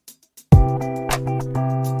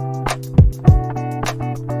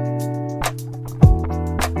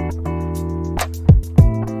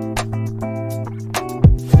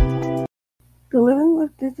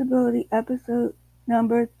Disability episode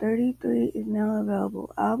number 33 is now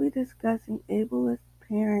available. I'll be discussing ableist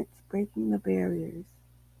parents breaking the barriers.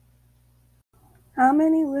 How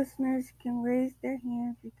many listeners can raise their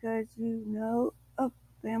hands because you know a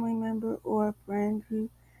family member or a friend who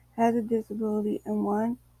has a disability and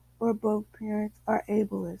one or both parents are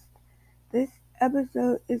ableist? This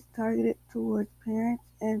episode is targeted towards parents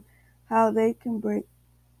and how they can break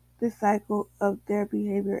the cycle of their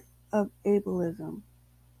behavior of ableism.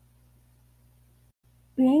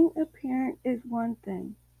 Being a parent is one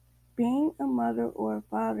thing. Being a mother or a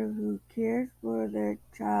father who cares for their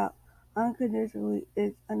child unconditionally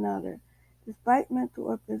is another, despite mental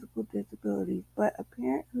or physical disabilities. But a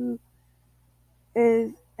parent who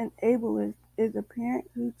is an ableist is a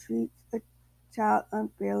parent who treats a child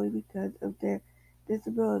unfairly because of their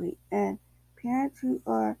disability, and parents who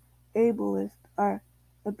are ableist are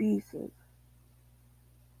abusive.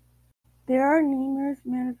 There are numerous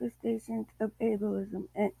manifestations of ableism,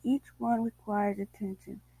 and each one requires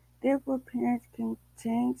attention. Therefore, parents can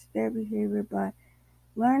change their behavior by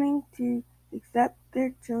learning to accept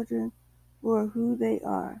their children for who they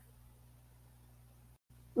are.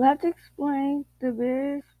 Let's explain the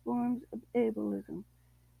various forms of ableism.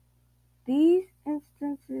 These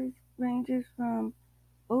instances ranges from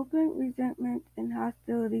open resentment and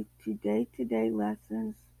hostility to day-to-day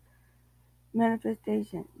lessons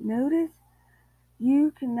manifestation. Notice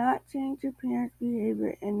you cannot change your parents'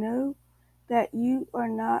 behavior and know that you are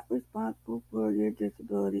not responsible for your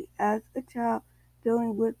disability, as a child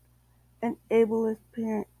dealing with an ableist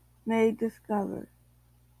parent may discover.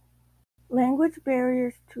 Language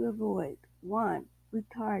barriers to avoid. 1.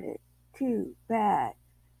 Retarded. 2. Bad.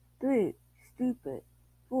 3. Stupid.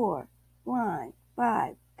 4. Blind.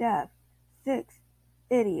 5. Deaf. 6.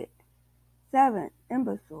 Idiot. 7.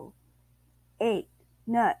 Imbecile. 8.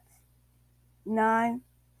 Nuts. 9.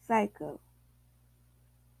 Psycho.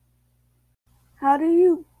 How do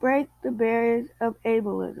you break the barriers of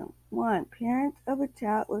ableism? 1. Parents of a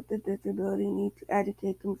child with a disability need to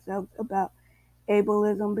educate themselves about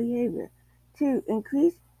ableism behavior. 2.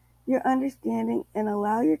 Increase your understanding and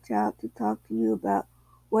allow your child to talk to you about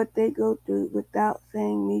what they go through without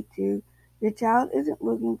saying me too. Your child isn't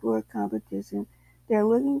looking for a competition. They're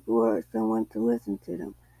looking for someone to listen to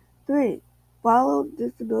them. 3. Follow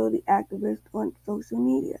disability activists on social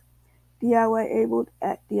media. DIY-abled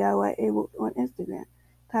at DIY-abled on Instagram.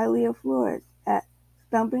 Tylea Flores at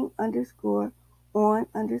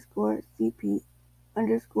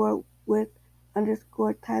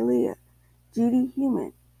stumping_on_CP_with_Tylea. Judy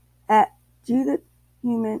Human at Judith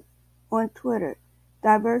Human on Twitter.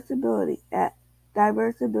 Diversability at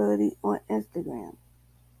Diversability on Instagram.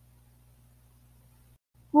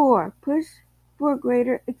 4. Push for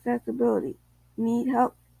greater accessibility. Need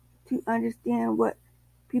help to understand what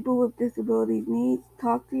people with disabilities need?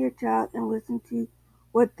 Talk to your child and listen to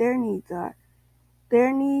what their needs are.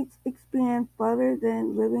 Their needs expand further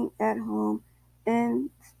than living at home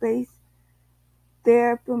in space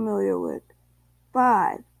they're familiar with.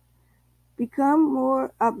 5. Become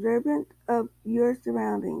more observant of your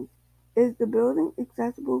surroundings. Is the building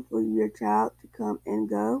accessible for your child to come and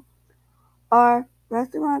go? Are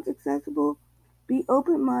restaurants accessible? Be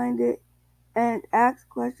open-minded and ask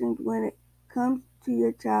questions when it comes to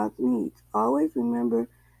your child's needs. Always remember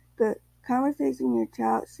the conversation your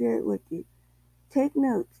child shared with you. Take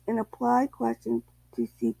notes and apply questions to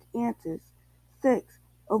seek answers. 6.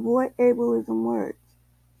 Avoid ableism words.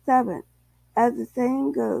 7. As the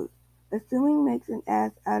saying goes, assuming makes an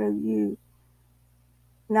ass out of you,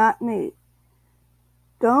 not me.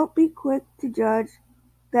 Don't be quick to judge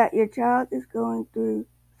that your child is going through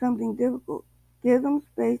something difficult. Give them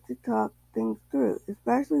space to talk things through,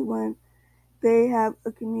 especially when they have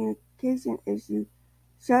a communication issue.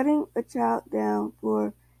 Shutting a child down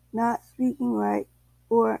for not speaking right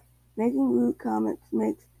or making rude comments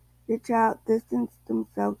makes your child distance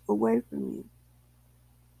themselves away from you.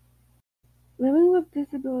 Living with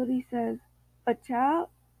Disability says, a child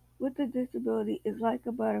with a disability is like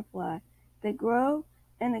a butterfly. They grow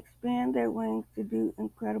and expand their wings to do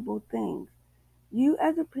incredible things. You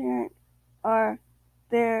as a parent are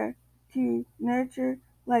there to nurture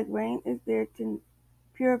like rain is there to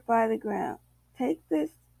purify the ground. Take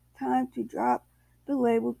this time to drop the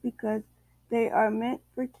labels because they are meant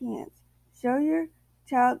for kids. Show your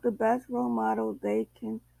child the best role model they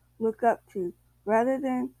can look up to rather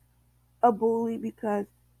than a bully because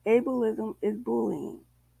ableism is bullying.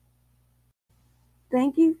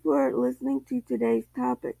 Thank you for listening to today's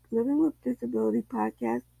topic, Living with Disability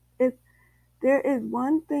podcast. If there is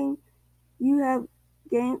one thing you have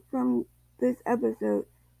gained from this episode,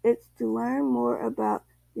 it's to learn more about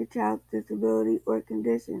your child's disability or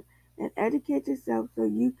condition, and educate yourself so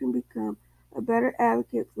you can become a better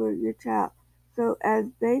advocate for your child. So as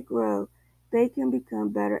they grow, they can become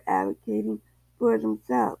better advocating for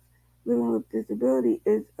themselves. Living with Disability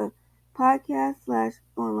is a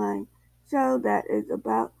podcast/online show that is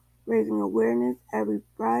about raising awareness. Every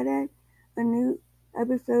Friday, a new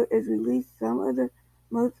episode is released. Some of the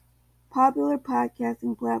most popular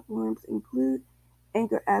podcasting platforms include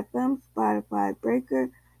Anchor FM, Spotify, Breaker,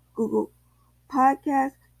 Google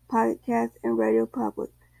Podcasts, Podcast, and Radio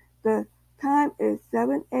Public. The time is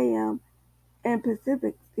 7 a.m. in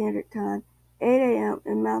Pacific Standard Time, 8 a.m.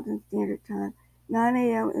 in Mountain Standard Time, 9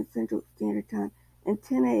 a.m. in Central Standard Time, and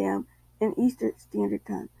 10 a.m. in Eastern Standard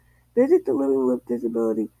Time. Visit the Living with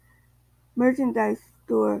Disability merchandise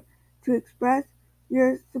store to express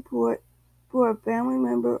your support for a family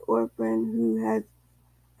member or friend who has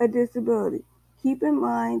a disability. Keep in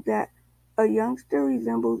mind that a youngster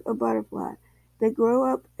resembles a butterfly. They grow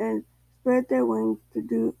up and spread their wings to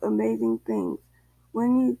do amazing things.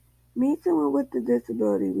 When you meet someone with a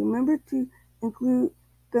disability, remember to include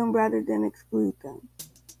them rather than exclude them.